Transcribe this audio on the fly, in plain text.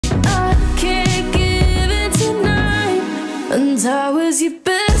was your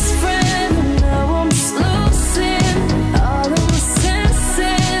best friend, and now I'm just losing all of my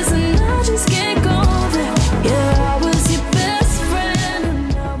senses, and I just can't go there. Yeah, I was your best friend, and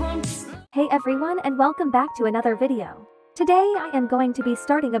now I'm just... Hey everyone, and welcome back to another video. Today I am going to be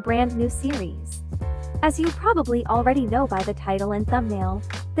starting a brand new series. As you probably already know by the title and thumbnail,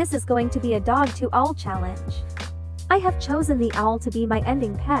 this is going to be a dog to owl challenge. I have chosen the owl to be my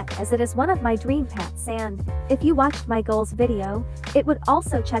ending pet as it is one of my dream pets, and if you watched my goals video, it would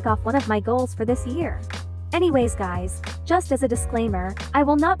also check off one of my goals for this year. Anyways guys, just as a disclaimer, I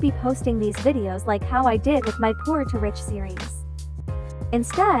will not be posting these videos like how I did with my Poor to Rich series.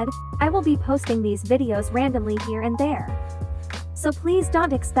 Instead, I will be posting these videos randomly here and there. So please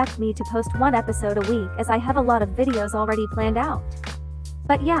don't expect me to post one episode a week as I have a lot of videos already planned out.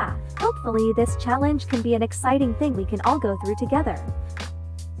 But yeah, hopefully this challenge can be an exciting thing we can all go through together.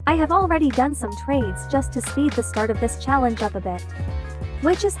 I have already done some trades just to speed the start of this challenge up a bit.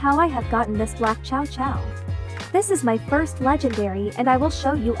 Which is how I have gotten this black chow chow. This is my first legendary and I will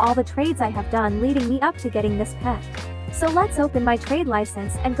show you all the trades I have done leading me up to getting this pet. So let's open my trade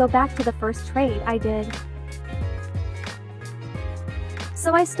license and go back to the first trade I did.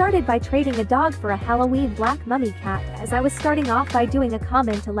 So I started by trading a dog for a Halloween black mummy cat as I was starting off by doing a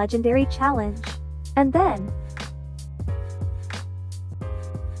common to legendary challenge. And then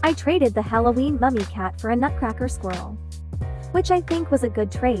I traded the Halloween mummy cat for a nutcracker squirrel. Which I think was a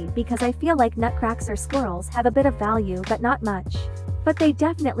good trade because I feel like nutcracker squirrels have a bit of value but not much. But they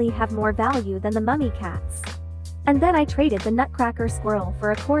definitely have more value than the mummy cats. And then I traded the nutcracker squirrel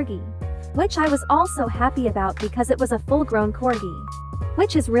for a corgi. Which I was also happy about because it was a full-grown corgi.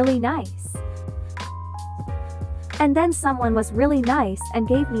 Which is really nice. And then someone was really nice and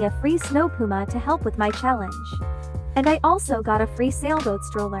gave me a free snow puma to help with my challenge. And I also got a free sailboat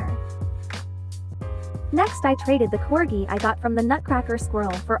stroller. Next I traded the corgi I got from the nutcracker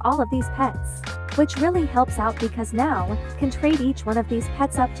squirrel for all of these pets. Which really helps out because now, can trade each one of these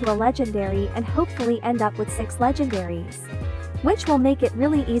pets up to a legendary and hopefully end up with 6 legendaries. Which will make it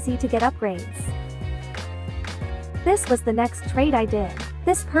really easy to get upgrades. This was the next trade I did.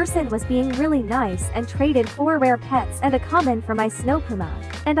 This person was being really nice and traded 4 rare pets and a common for my snow puma.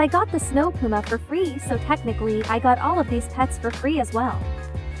 And I got the snow puma for free, so technically I got all of these pets for free as well.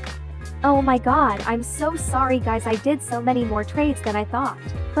 Oh my god, I'm so sorry guys, I did so many more trades than I thought.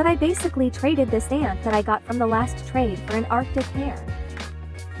 But I basically traded this ant that I got from the last trade for an Arctic hare.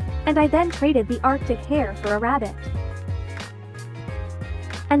 And I then traded the Arctic hare for a rabbit.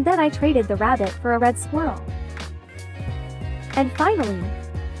 And then I traded the rabbit for a red squirrel. And finally,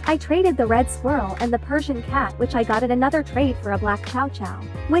 I traded the red squirrel and the Persian cat, which I got in another trade for a black chow chow.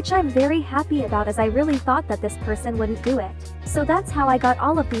 Which I'm very happy about as I really thought that this person wouldn't do it. So that's how I got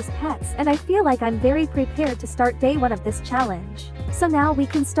all of these pets and I feel like I'm very prepared to start day 1 of this challenge. So now we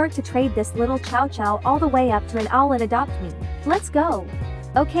can start to trade this little chow chow all the way up to an owl and adopt me. Let's go!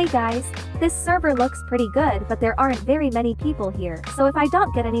 Okay guys, this server looks pretty good but there aren't very many people here, so if I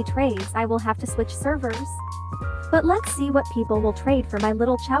don't get any trades I will have to switch servers. But let's see what people will trade for my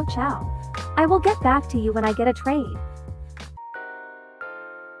little chow chow. I will get back to you when I get a trade.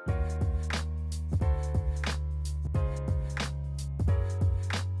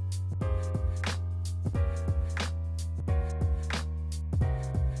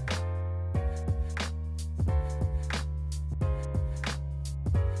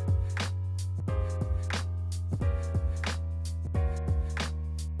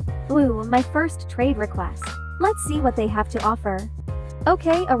 Ooh, my first trade request. Let's see what they have to offer.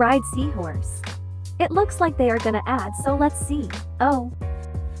 Okay, a ride seahorse. It looks like they are gonna add, so let's see. Oh.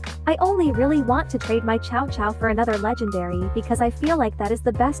 I only really want to trade my chow chow for another legendary because I feel like that is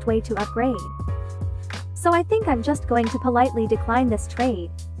the best way to upgrade. So I think I'm just going to politely decline this trade.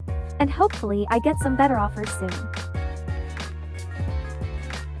 And hopefully I get some better offers soon.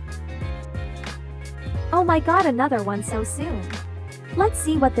 Oh my god, another one so soon. Let's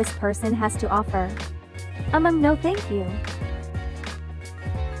see what this person has to offer. No thank you.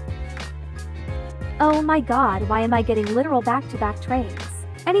 Oh my god, why am I getting literal back-to-back trades?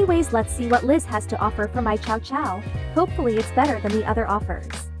 Anyways, let's see what Liz has to offer for my chow chow. Hopefully it's better than the other offers.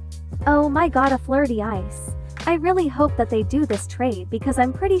 Oh my god, a flirty ice. I really hope that they do this trade because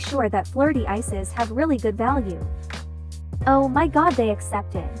I'm pretty sure that flirty ices have really good value. Oh my god, they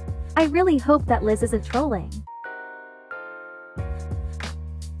accepted. I really hope that Liz isn't trolling.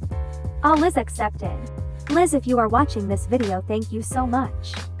 Oh, Liz accepted. Liz, if you are watching this video, thank you so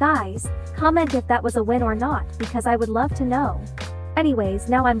much. Guys, comment if that was a win or not because I would love to know. Anyways,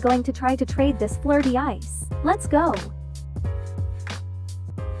 now I'm going to try to trade this flirty ice. Let's go!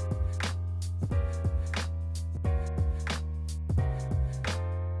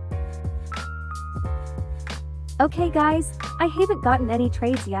 Okay guys, I haven't gotten any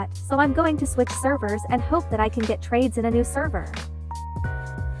trades yet, so I'm going to switch servers and hope that I can get trades in a new server.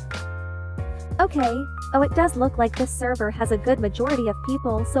 Okay, oh it does look like this server has a good majority of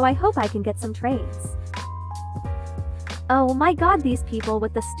people, so I hope I can get some trades. Oh my god, these people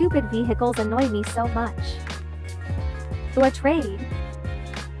with the stupid vehicles annoy me so much. A trade.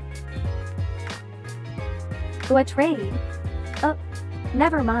 A trade. Oh,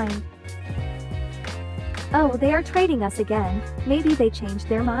 never mind. Oh, they are trading us again. Maybe they changed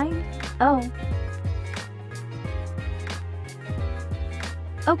their mind? Oh.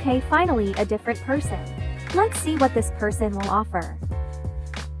 Okay, finally a different person. Let's see what this person will offer.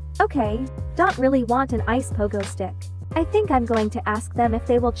 Okay, don't really want an ice pogo stick. I think I'm going to ask them if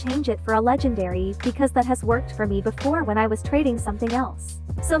they will change it for a legendary, because that has worked for me before when I was trading something else.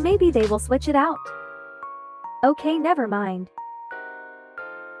 So maybe they will switch it out. Okay, never mind.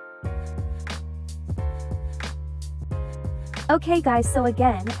 Okay guys, so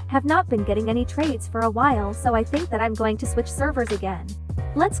again, have not been getting any trades for a while, so I think that I'm going to switch servers again.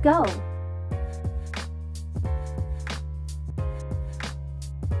 Let's go.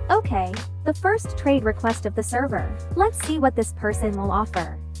 Okay, the first trade request of the server. Let's see what this person will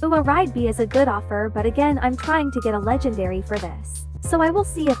offer. Ooh, a ride B is a good offer, but again I'm trying to get a legendary for this. So I will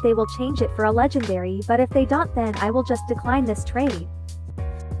see if they will change it for a legendary, but if they don't then I will just decline this trade.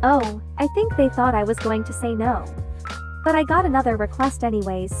 Oh, I think they thought I was going to say no. But I got another request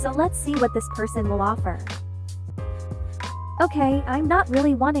anyways, so let's see what this person will offer. Okay, I'm not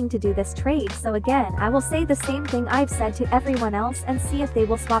really wanting to do this trade, so again I will say the same thing I've said to everyone else and see if they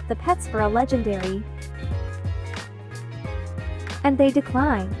will swap the pets for a legendary. And they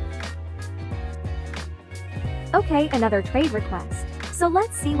decline. Okay, another trade request. So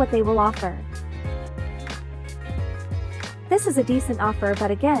let's see what they will offer. This is a decent offer, but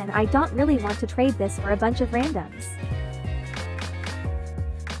again I don't really want to trade this for a bunch of randoms.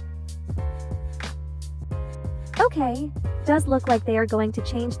 Okay, does look like they are going to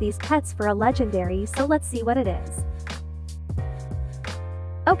change these pets for a legendary, so let's see what it is.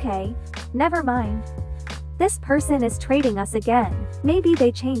 Okay, never mind. This person is trading us again. Maybe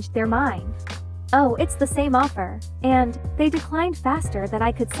they changed their mind. Oh, it's the same offer, and they declined faster than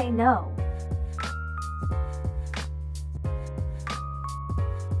I could say no.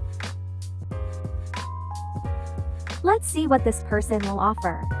 Let's see what this person will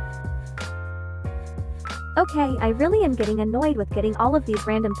offer. Okay, I really am getting annoyed with getting all of these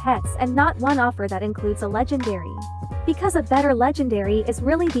random pets and not one offer that includes a legendary. Because a better legendary is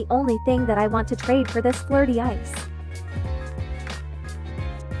really the only thing that I want to trade for this flirty ice.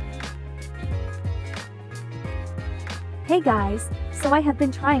 Hey guys, so I have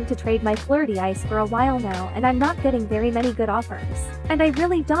been trying to trade my flirty ice for a while now and I'm not getting very many good offers. And I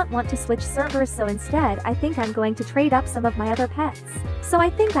really don't want to switch servers, so instead I think I'm going to trade up some of my other pets. So I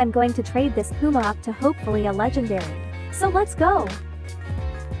think I'm going to trade this Puma up to hopefully a legendary. So let's go!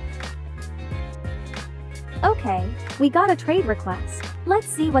 Okay, we got a trade request. Let's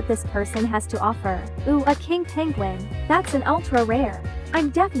see what this person has to offer. Ooh, a king penguin. That's an ultra rare. I'm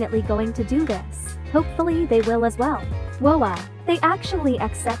definitely going to do this. Hopefully they will as well. Whoa, they actually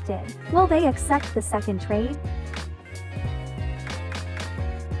accepted. Will they accept the second trade?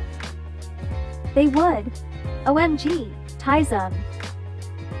 They would. OMG, ties them.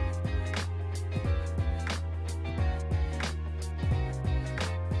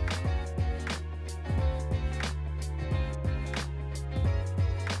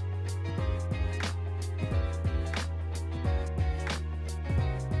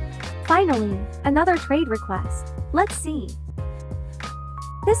 Finally, another trade request. Let's see.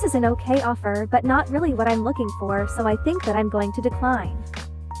 This is an okay offer, but not really what I'm looking for, so I think that I'm going to decline.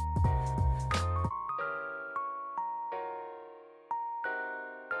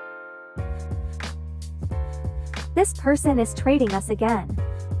 This person is trading us again.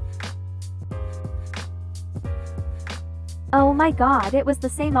 Oh my god, it was the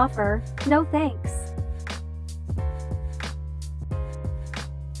same offer. No thanks.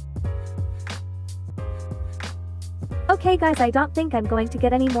 Okay guys, I don't think I'm going to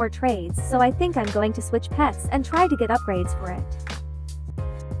get any more trades, so I think I'm going to switch pets and try to get upgrades for it.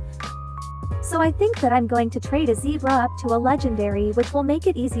 So I think that I'm going to trade a zebra up to a legendary, which will make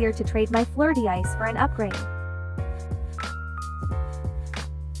it easier to trade my flirty ice for an upgrade.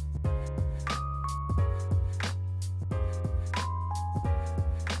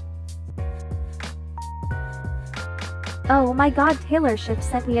 Oh my god, Taylor Swift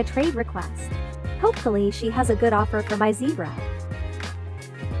sent me a trade request. Hopefully she has a good offer for my zebra.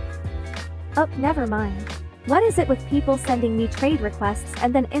 Oh, never mind. What is it with people sending me trade requests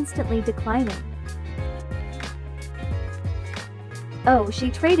and then instantly declining? Oh, she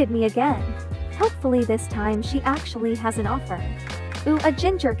traded me again. Hopefully this time she actually has an offer. Ooh, a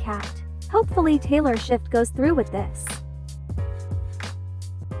ginger cat. Hopefully Taylor Swift goes through with this.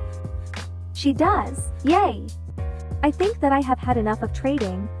 She does. Yay! I think that I have had enough of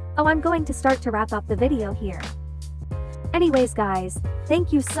trading. Oh, I'm going to start to wrap up the video here. Anyways guys,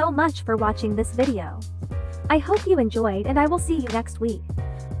 thank you so much for watching this video. I hope you enjoyed and I will see you next week.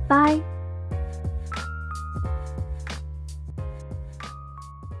 Bye.